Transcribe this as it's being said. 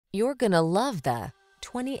You're gonna love the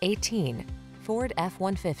 2018 Ford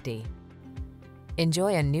F-150.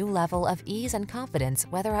 Enjoy a new level of ease and confidence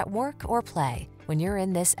whether at work or play when you're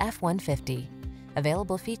in this F-150.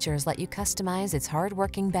 Available features let you customize its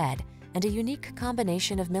hard-working bed, and a unique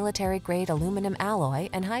combination of military-grade aluminum alloy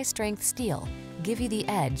and high-strength steel give you the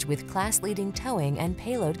edge with class-leading towing and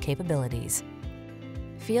payload capabilities.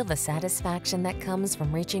 Feel the satisfaction that comes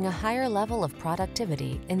from reaching a higher level of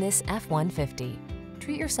productivity in this F-150.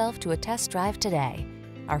 Treat yourself to a test drive today.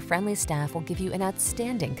 Our friendly staff will give you an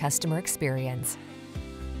outstanding customer experience.